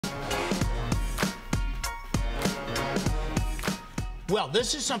Well,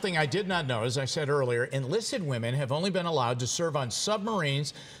 this is something I did not know. As I said earlier, enlisted women have only been allowed to serve on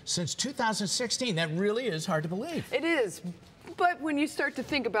submarines since 2016. That really is hard to believe. It is. But when you start to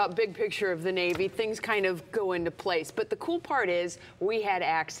think about big picture of the Navy, things kind of go into place. But the cool part is we had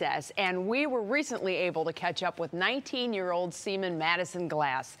access, and we were recently able to catch up with 19-year-old Seaman Madison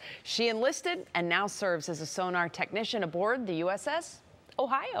Glass. She enlisted and now serves as a sonar technician aboard the U.S.S.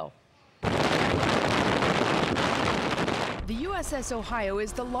 Ohio. The U.S.S. Ohio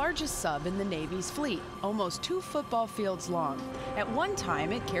is the largest sub in the Navy's fleet, almost 2 football fields long. At one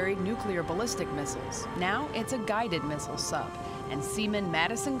time, it carried nuclear ballistic missiles. Now, it's a guided missile sub. And Seaman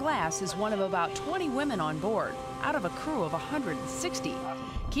Madison Glass is one of about 20 women on board, out of a crew of 160.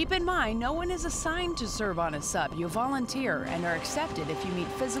 Keep in mind, no one is assigned to serve on a sub. You volunteer and are accepted if you meet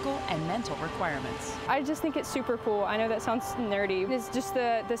physical and mental requirements. I just think it's super cool. I know that sounds nerdy. It's just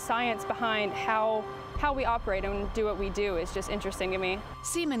the science behind how we operate and do what we do is just interesting to me.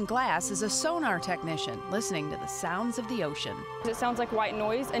 Seaman Glass is a sonar technician, listening to the sounds of the ocean. It sounds like white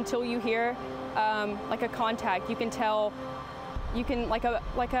noise until you hear like a contact. You can tell, like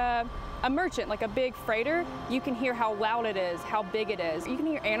a merchant, like a big freighter, you can hear how loud it is, how big it is. You can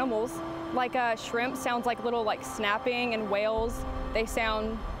hear animals, like shrimp sounds like little snapping, and whales, they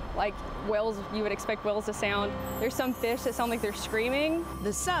sound like whales, you would expect whales to sound. There's some fish that sound like they're screaming.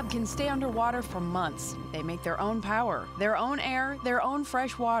 The sub can stay underwater for months. They make their own power, their own air, their own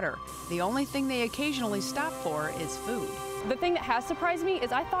fresh water. The only thing they occasionally stop for is food. The thing that has surprised me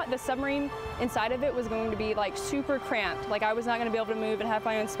is I thought the submarine inside of it was going to be super cramped. Like I was not going to be able to move and have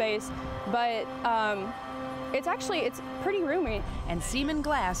my own space, but it's pretty roomy. And Seaman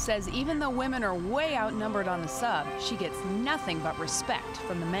Glass says even though women are way outnumbered on the sub, she gets nothing but respect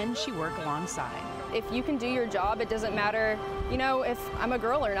from the men she works alongside. If you can do your job, it doesn't matter, if I'm a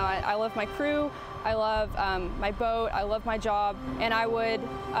girl or not. I love my crew, I love my boat, I love my job, and I would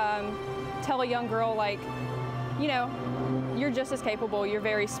tell a young girl, you're just as capable, you're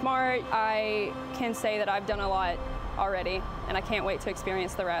very smart. I can say that I've done a lot already, and I can't wait to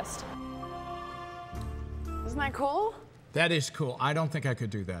experience the rest. Isn't that cool? That is cool. I don't think I could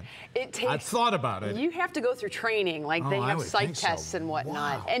do that. I've thought about it. You have to go through training, they have psych tests and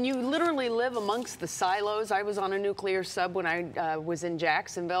whatnot. Wow. And you literally live amongst the silos. I was on a nuclear sub when I was in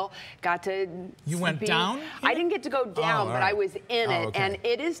Jacksonville. Got to You went down? I didn't get to go down, but I was in it. Okay. And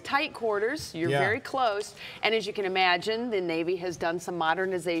it is tight quarters. You're very close. And as you can imagine, the Navy has done some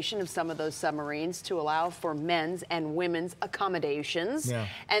modernization of some of those submarines to allow for men's and women's accommodations. Yeah.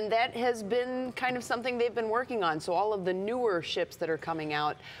 And that has been kind of something they've been working on. So all of the newer ships that are coming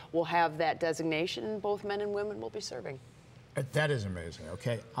out will have that designation, and both men and women will be serving. That is amazing.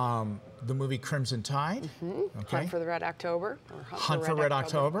 Okay, the movie Crimson Tide. Okay. Hunt for the Red October. Or Hunt for Red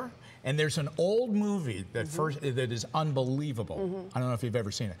October. And there's an old movie that that is unbelievable. I don't know if you've ever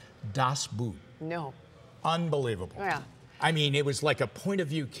seen it. Das Boot. No. Unbelievable. Yeah. I mean, it was like a point of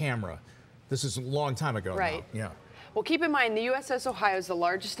view camera. This is a long time ago Right. now. Yeah. Well, keep in mind, the U.S.S. Ohio is the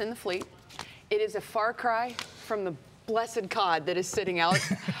largest in the fleet. It is a far cry from the blessed cod that is sitting out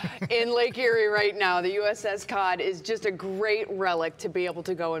in Lake Erie right now. The U.S.S. cod is just a great relic to be able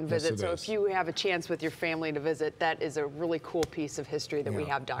to go and visit. So if you have a chance with your family to visit, that is a really cool piece of history that we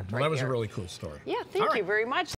have docked right here. That was a really cool story. Yeah, thank you very much.